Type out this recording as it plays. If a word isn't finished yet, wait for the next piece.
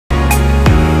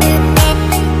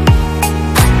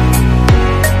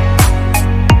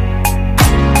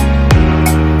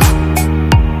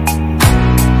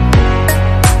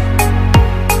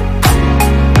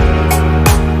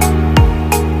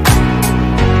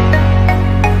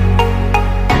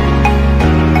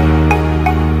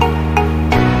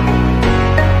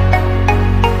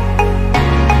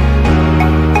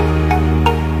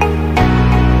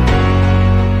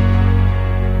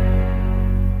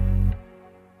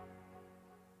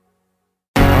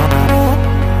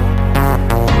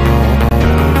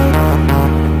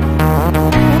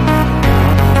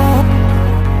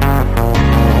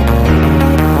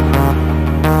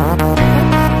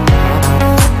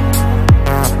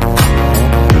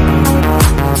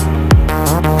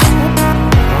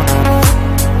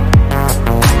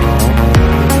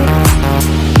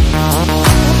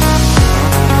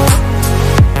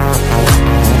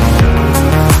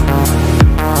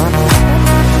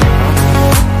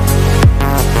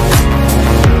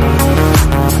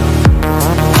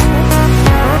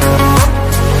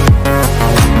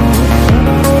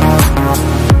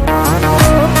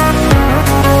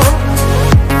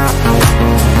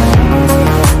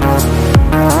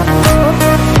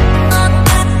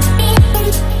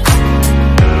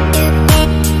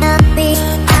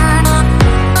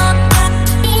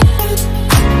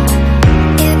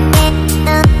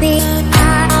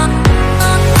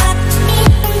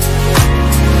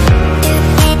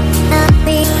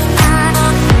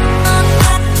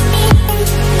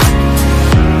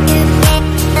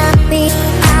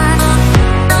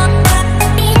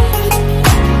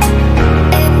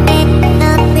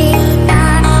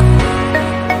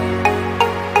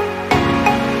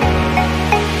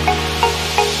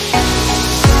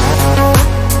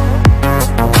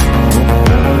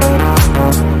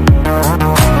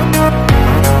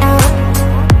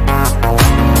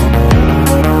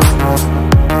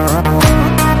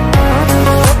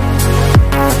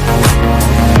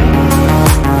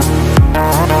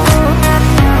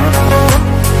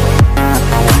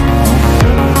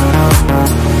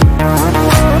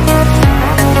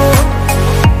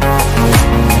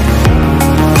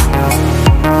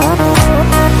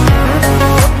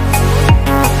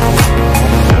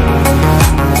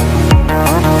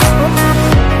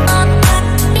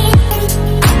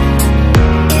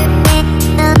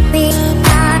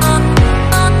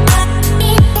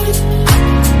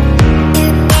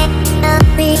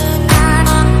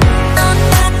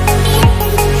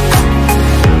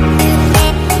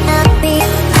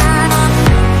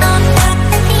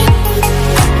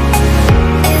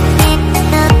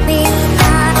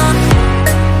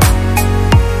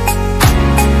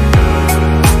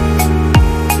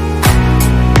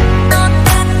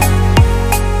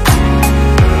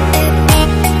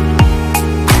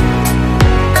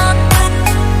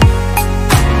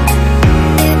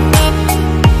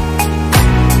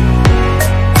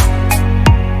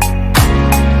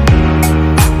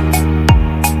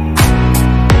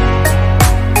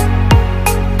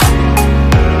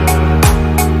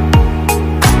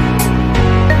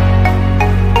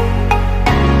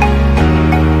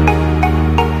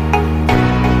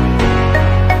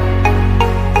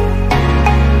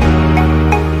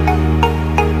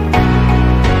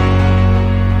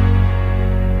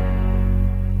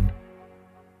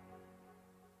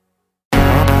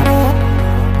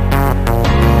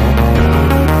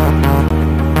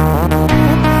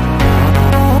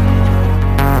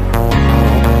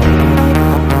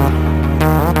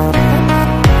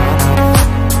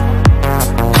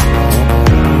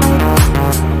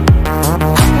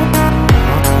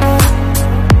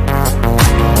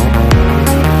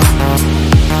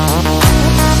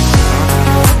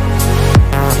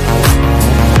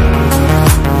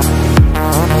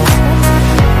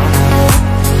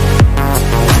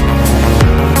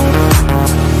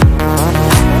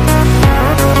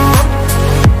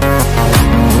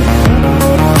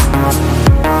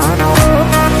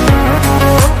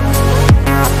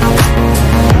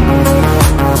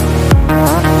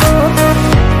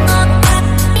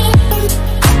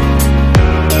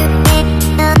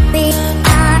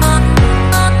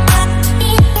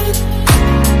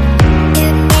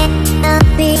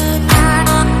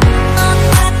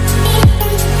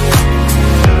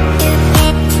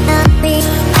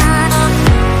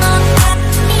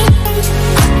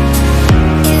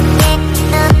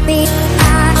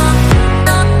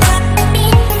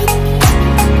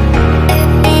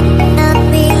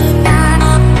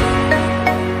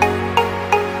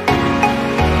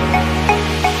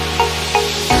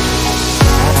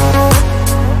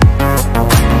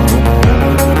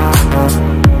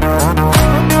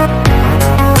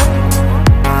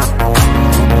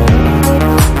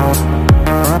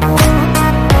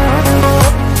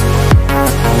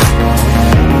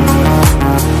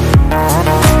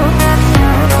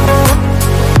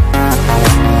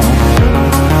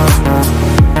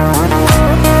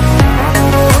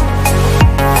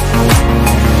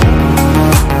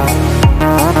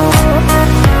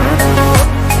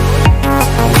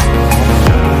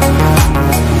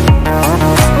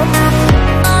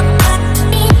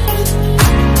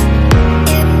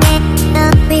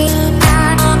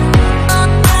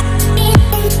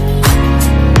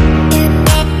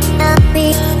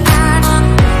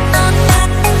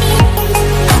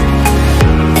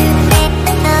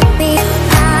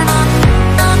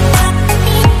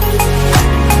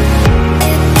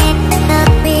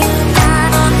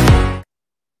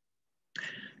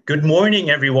Good morning,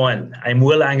 everyone. I'm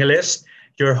Will Angeles,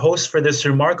 your host for this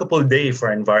remarkable day for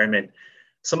our environment.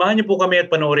 Samahan niyo po kami at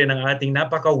panoorin ang ating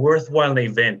napaka-worthwhile na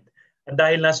event. At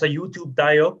dahil nasa YouTube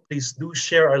tayo, please do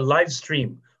share our live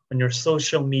stream on your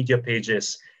social media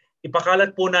pages.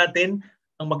 Ipakalat po natin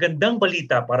ang magandang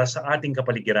balita para sa ating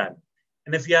kapaligiran.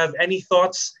 And if you have any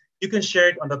thoughts, you can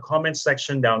share it on the comment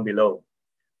section down below.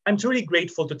 I'm truly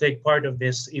grateful to take part of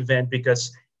this event because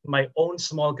in my own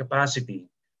small capacity,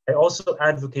 I also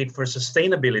advocate for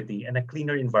sustainability and a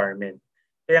cleaner environment.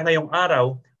 Kaya ngayong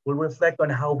araw, we'll reflect on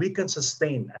how we can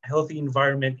sustain a healthy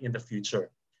environment in the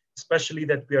future, especially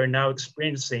that we are now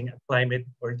experiencing a climate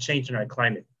or change in our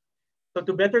climate. So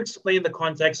to better explain the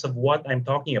context of what I'm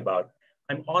talking about,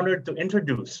 I'm honored to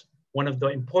introduce one of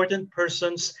the important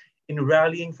persons in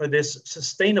rallying for this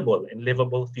sustainable and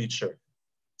livable future.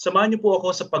 Samahan niyo po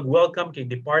ako sa pag-welcome kay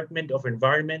Department of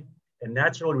Environment and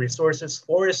Natural Resources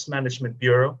Forest Management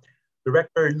Bureau,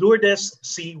 Director Lourdes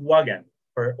C. Wagan,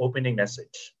 for opening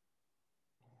message.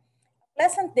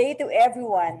 Pleasant day to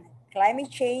everyone.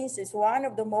 Climate change is one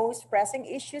of the most pressing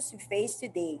issues we face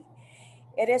today.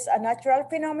 It is a natural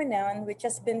phenomenon which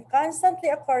has been constantly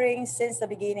occurring since the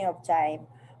beginning of time.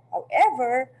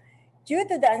 However, due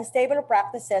to the unstable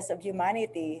practices of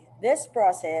humanity, this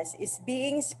process is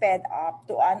being sped up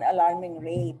to an alarming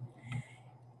rate.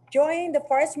 Join the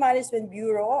Forest Management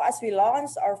Bureau as we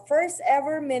launch our first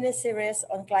ever mini-series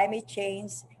on climate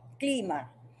change, Klima.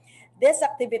 This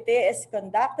activity is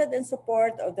conducted in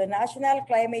support of the National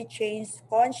Climate Change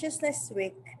Consciousness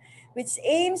Week, which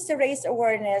aims to raise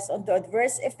awareness on the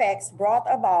adverse effects brought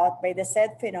about by the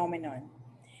said phenomenon.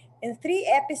 In 3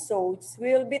 episodes,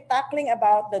 we will be tackling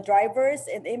about the drivers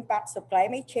and impacts of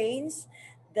climate change,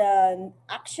 the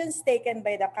actions taken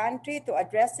by the country to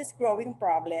address this growing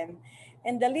problem,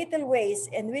 and the little ways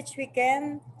in which we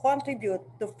can contribute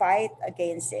to fight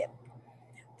against it.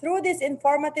 Through these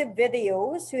informative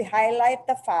videos, we highlight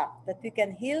the fact that we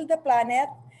can heal the planet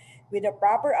with a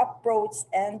proper approach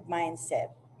and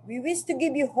mindset. We wish to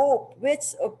give you hope,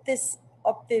 which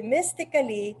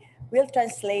optimistically will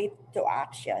translate to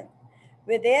action.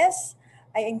 With this,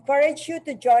 I encourage you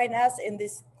to join us in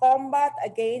this combat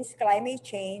against climate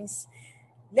change.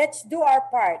 Let's do our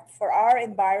part for our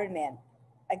environment.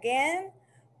 Again,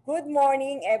 good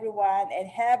morning, everyone, and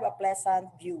have a pleasant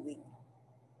viewing.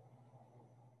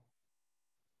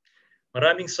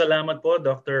 Maraming salamat po,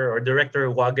 Dr. or Director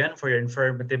Wagan, for your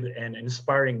informative and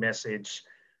inspiring message.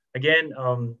 Again,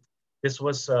 this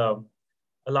was a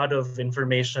lot of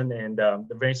information and a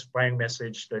very inspiring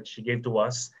message that she gave to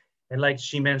us. And like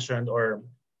she mentioned, or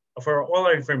for all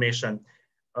our information,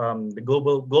 the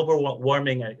global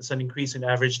warming is an increase in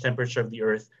average temperature of the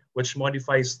Earth, which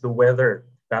modifies the weather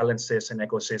balances and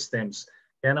ecosystems.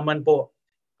 Kaya naman po,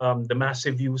 the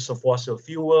massive use of fossil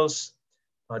fuels,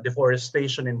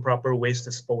 deforestation, and improper waste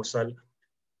disposal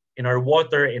in our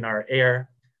water, in our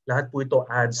air, lahat po ito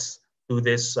adds to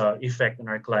this effect in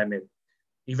our climate.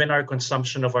 Even our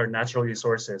consumption of our natural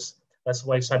resources. That's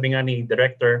why sabi nga ni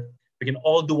Director, we can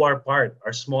all do our part,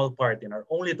 our small part, in our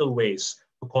own little ways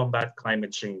to combat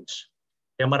climate change.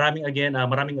 Kaya maraming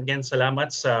again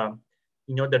salamat sa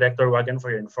inyo, Director Wagan,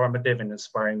 for your informative and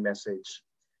inspiring message.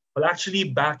 Well,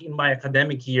 actually, back in my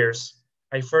academic years,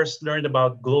 I first learned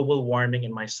about global warming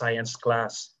in my science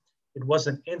class. It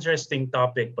was an interesting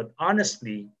topic, but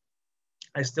honestly,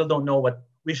 I still don't know what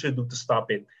we should do to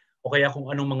stop it o kaya kung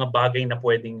anong mga bagay na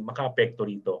pwedeng makaapekto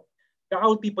rito.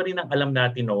 Kaunti pa rin ang alam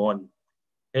natin noon.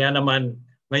 Kaya naman,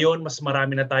 ngayon mas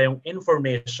marami na tayong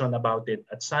information about it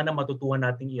at sana matutuhan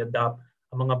nating i-adapt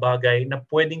ang mga bagay na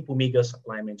pwedeng pumigil sa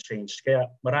climate change. Kaya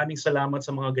maraming salamat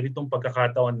sa mga ganitong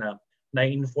pagkakataon na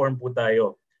na-inform po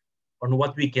tayo on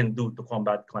what we can do to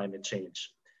combat climate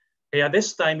change. Kaya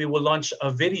this time, we will launch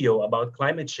a video about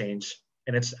climate change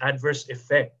and its adverse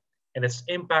effect and its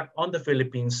impact on the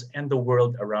Philippines and the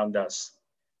world around us.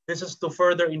 This is to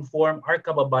further inform our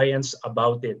kababayans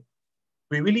about it.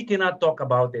 We really cannot talk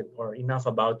about it or enough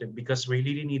about it because we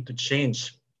really need to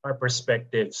change our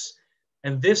perspectives.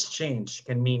 And this change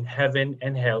can mean heaven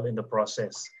and hell in the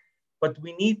process. But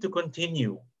we need to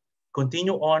continue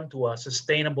on to a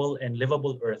sustainable and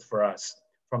livable earth for us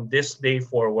from this day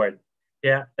forward.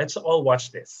 Yeah, let's all watch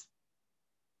this.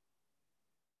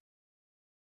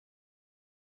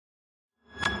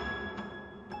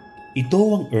 Ito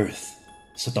ang Earth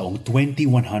sa taong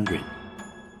 2100.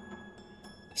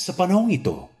 Sa panahong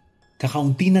ito,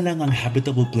 kakaunti na lang ang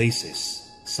habitable places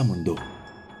sa mundo.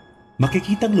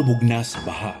 Makikitang lubog na sa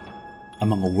baha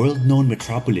ang mga world-known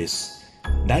metropolis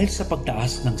dahil sa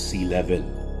pagtaas ng sea level.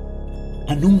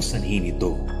 Anong sanhi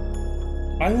nito?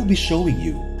 I will be showing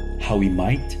you how we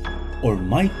might or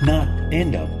might not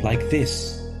end up like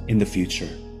this in the future.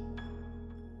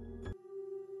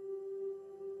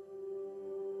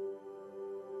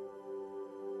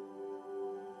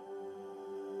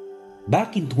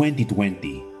 Back in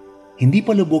 2020, hindi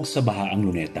pa lubog sa baha ang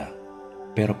Luneta,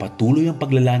 pero patuloy ang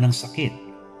paglala ng sakit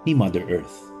ni Mother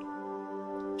Earth.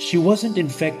 She wasn't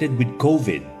infected with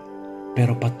COVID,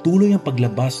 pero patuloy ang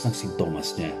paglabas ng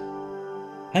sintomas niya.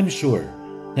 I'm sure,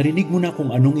 narinig mo na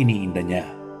kung anong iniinda niya,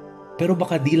 pero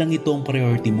baka di lang ito ang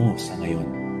priority mo sa ngayon.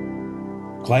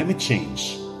 Climate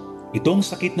change. Ito ang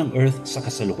sakit ng Earth sa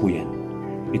kasalukuyan.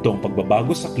 Ito ang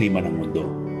pagbabago sa klima ng mundo.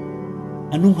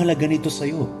 Anong halaga nito sa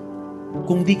iyo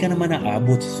kung di ka naman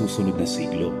naabot sa susunod na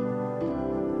siglo?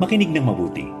 Makinig ng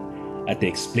mabuti at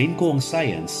i-explain ko ang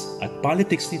science at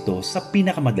politics nito sa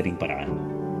pinakamadaling paraan.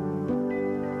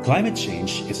 Climate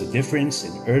change is a difference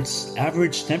in Earth's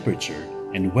average temperature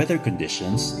and weather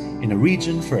conditions in a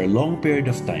region for a long period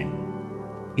of time.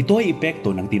 Ito ay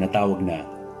epekto ng tinatawag na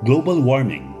global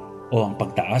warming o ang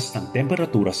pagtaas ng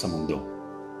temperatura sa mundo.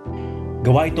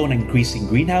 Gawa ito ng increasing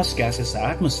greenhouse gases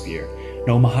sa atmosphere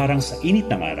na umaharang sa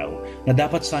init ng araw na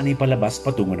dapat sana'y palabas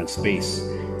patungo ng space,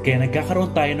 kaya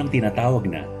nagkakaroon tayo ng tinatawag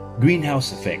na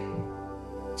greenhouse effect.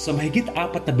 Sa mahigit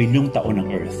 4 na bilyong taon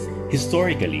ng Earth,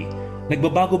 historically,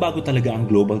 nagbabago-bago talaga ang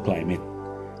global climate.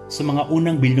 Sa mga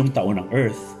unang bilyong taon ng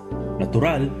Earth,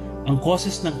 natural, ang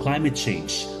causes ng climate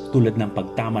change tulad ng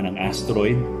pagtama ng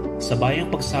asteroid, sabayang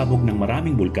pagsabog ng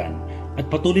maraming bulkan at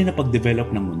patuloy na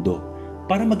pagdevelop ng mundo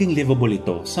para maging livable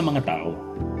ito sa mga tao.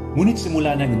 Ngunit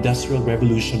simula ng Industrial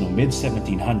Revolution noong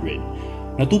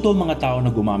mid-1700, natuto ang mga tao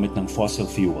na gumamit ng fossil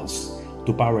fuels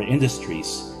to power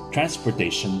industries,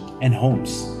 transportation, and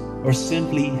homes, or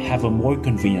simply have a more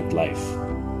convenient life.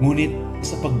 Ngunit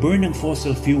sa pag-burn ng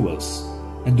fossil fuels,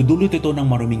 nagdudulot ito ng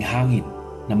maruming hangin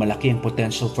na malaki ang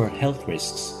potential for health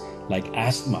risks like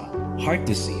asthma, heart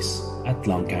disease, at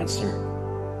lung cancer.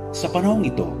 Sa panahong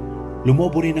ito,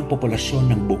 lumobo rin ang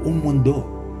populasyon ng buong mundo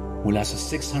mula sa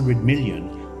 600 million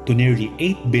to nearly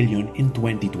 8 billion in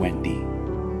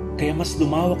 2020. Kaya mas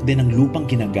lumawak din ang lupang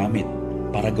ginagamit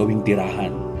para gawing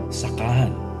tirahan,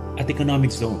 sakahan, at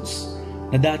economic zones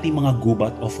na dati mga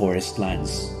gubat o forest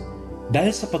lands.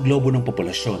 Dahil sa paglobo ng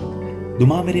populasyon,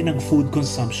 dumami rin ang food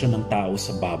consumption ng tao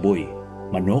sa baboy,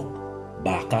 manok,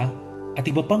 baka, at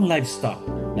iba pang livestock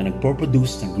na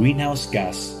nagpo-produce ng greenhouse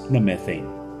gas na methane.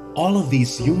 All of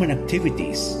these human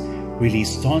activities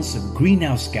release tons of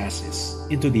greenhouse gases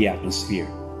into the atmosphere.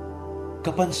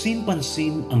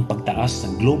 Kapansin-pansin ang pagtaas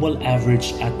ng global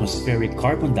average atmospheric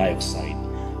carbon dioxide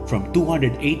from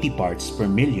 280 parts per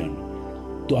million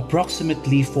to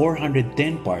approximately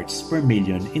 410 parts per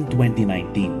million in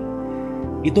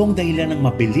 2019. Ito ang dahilan ng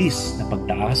mabilis na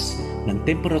pagtaas ng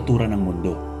temperatura ng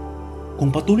mundo. Kung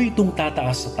patuloy itong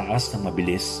tataas sa taas ng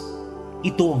mabilis,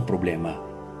 ito ang problema.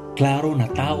 Klaro na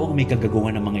tao ang may kagagawa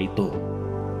ng mga ito,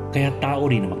 kaya tao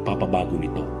rin ang magpapabago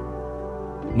nito.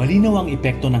 Malinaw ang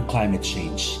epekto ng climate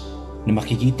change na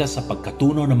makikita sa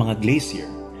pagkatunaw ng mga glacier,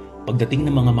 pagdating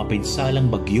ng mga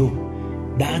mapinsalang bagyo,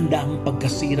 daan-daang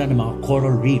pagkasira ng mga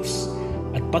coral reefs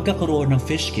at pagkakaroon ng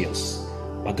fish kills,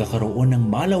 pagkakaroon ng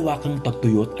malawakang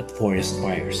pagtuyot at forest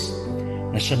fires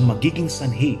na siyang magiging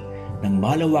sanhi ng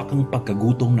malawakang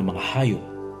pagkagutom ng mga hayop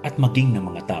at maging ng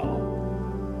mga tao.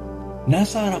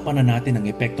 Nasa harapan na natin ang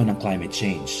epekto ng climate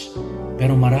change,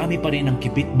 pero marami pa rin ang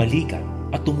kibit-balikan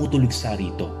at tumutuligsa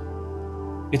rito.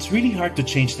 It's really hard to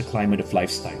change the climate of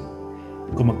lifestyle.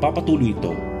 Kung magpapatuloy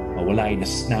ito, mawala ay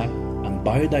na-snap ang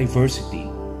biodiversity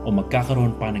o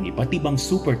magkakaroon pa ng iba't ibang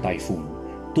super typhoon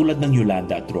tulad ng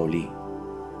Yolanda at Rolly.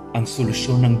 Ang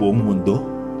solusyon ng buong mundo?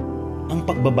 Ang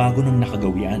pagbabago ng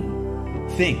nakagawian.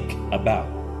 Think about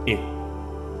it.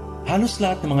 Halos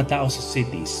lahat ng mga tao sa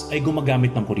cities ay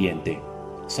gumagamit ng kuryente.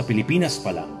 Sa Pilipinas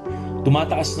pa lang,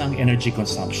 tumataas na ang energy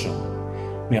consumption.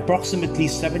 May approximately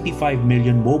 75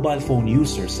 million mobile phone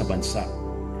users sa bansa.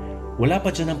 Wala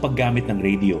pa dyan ang paggamit ng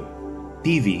radio,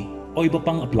 TV o iba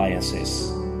pang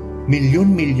appliances.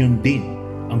 Milyon-milyon din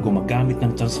ang gumagamit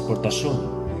ng transportasyon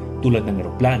tulad ng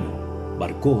eroplano,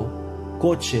 barko,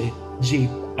 kotse,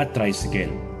 jeep at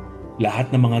tricycle.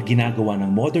 Lahat ng mga ginagawa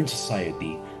ng modern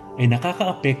society ay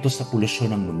nakakaapekto sa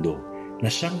polusyon ng mundo na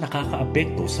siyang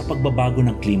nakakaapekto sa pagbabago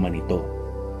ng klima nito.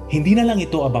 Hindi na lang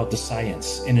ito about the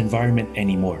science and environment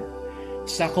anymore.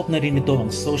 Sakop na rin ito ang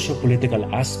socio-political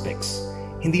aspects,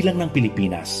 hindi lang ng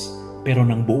Pilipinas, pero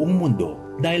ng buong mundo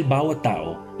dahil bawat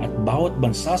tao at bawat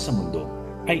bansa sa mundo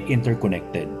ay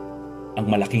interconnected. Ang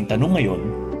malaking tanong ngayon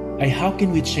ay how can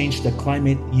we change the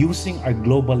climate using our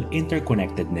global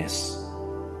interconnectedness?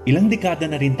 Ilang dekada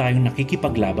na rin tayong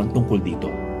nakikipaglaban tungkol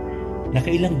dito.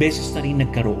 Nakailang beses na rin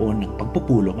nagkaroon ng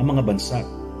pagpupulong ang mga bansa.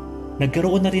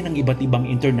 Nagkaroon na rin ng iba't ibang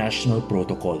international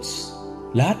protocols.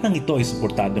 Lahat ng ito ay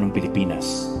suportado ng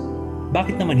Pilipinas.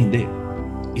 Bakit naman hindi?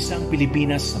 Isa ang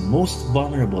Pilipinas sa most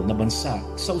vulnerable na bansa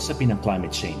sa usapin ng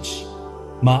climate change.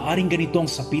 Maaaring ganito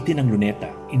ang sapitin ng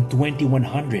Luneta in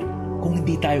 2100 kung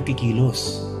hindi tayo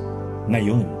kikilos.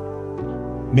 Ngayon,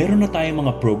 meron na tayong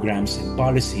mga programs and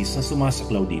policies na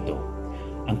sumasaklaw dito.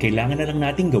 Ang kailangan na lang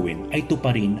nating gawin ay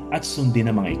tuparin at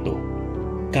sundin ang mga ito.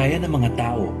 Kaya ng mga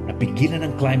tao na pigilan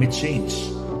ng climate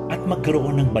change at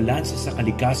magkaroon ng balansa sa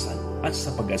kalikasan at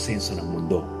sa pag-asenso ng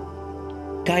mundo.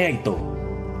 Kaya ito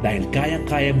dahil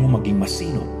kayang-kaya mong maging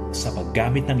masinop sa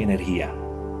paggamit ng enerhiya.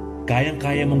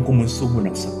 Kayang-kaya mong kumonsumo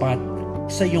ng sapat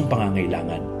sa iyong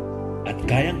pangangailangan. At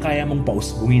kayang-kaya mong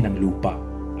pausbungin ang lupa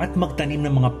at magtanim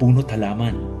ng mga puno't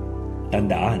halaman.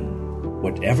 Tandaan,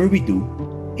 whatever we do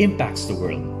impacts the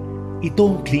world.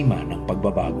 Ito ang klima ng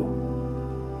pagbabago.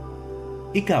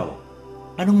 Ikaw,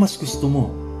 anong mas gusto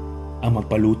mo? Ang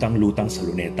magpalutang-lutang sa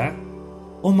luneta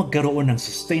o magkaroon ng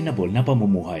sustainable na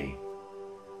pamumuhay?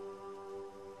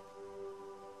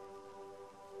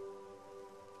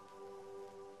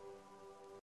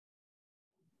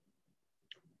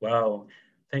 Wow.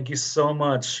 Thank you so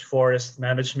much, Forest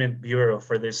Management Bureau,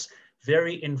 for this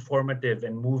very informative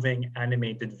and moving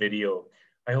animated video.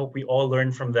 I hope we all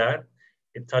learned from that.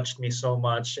 It touched me so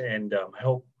much, and I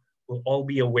hope we'll all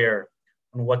be aware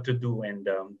on what to do and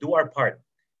do our part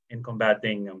in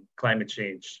combating climate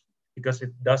change, because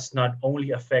it does not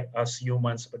only affect us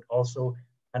humans, but also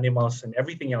animals and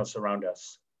everything else around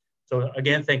us. So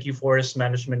again, thank you, Forest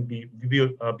Management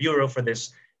Bureau, for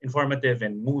this informative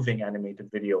and moving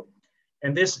animated video.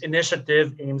 And this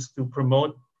initiative aims to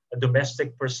promote a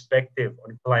domestic perspective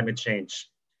on climate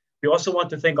change. We also want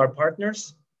to thank our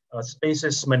partners,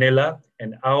 Spaces Manila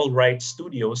and Owl Right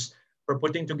Studios, for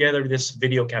putting together this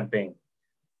video campaign.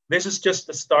 This is just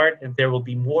the start, and there will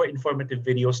be more informative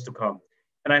videos to come.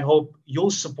 And I hope you'll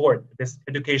support this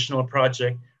educational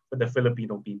project for the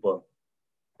Filipino people.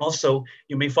 Also,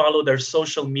 you may follow their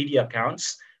social media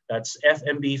accounts. That's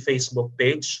FMB Facebook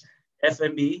page,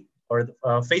 FMB, or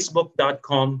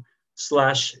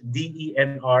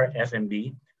facebook.com/DENRFMB.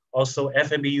 Also,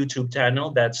 FMB YouTube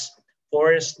channel, that's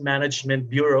Forest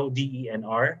Management Bureau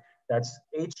DENR. That's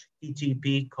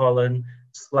http://bit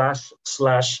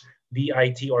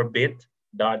or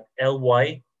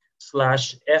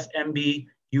bit.ly/FMB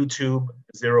YouTube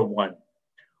 01.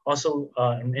 Also,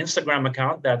 an Instagram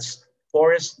account, that's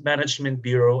Forest Management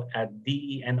Bureau at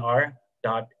DENR.FMB.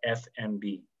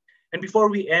 And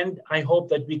before we end, I hope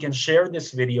that we can share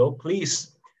this video.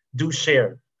 Please do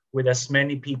share with as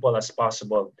many people as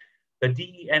possible. The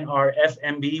DENR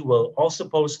FMB will also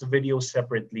post the video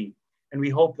separately. And we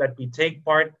hope that we take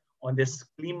part on this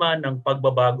Klima ng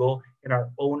Pagbabago in our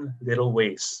own little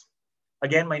ways.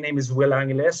 Again, my name is Will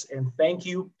Angeles, and thank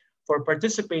you for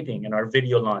participating in our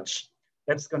video launch.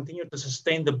 Let's continue to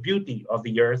sustain the beauty of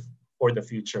the earth for the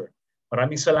future.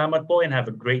 Maraming salamat po, and have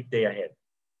a great day ahead.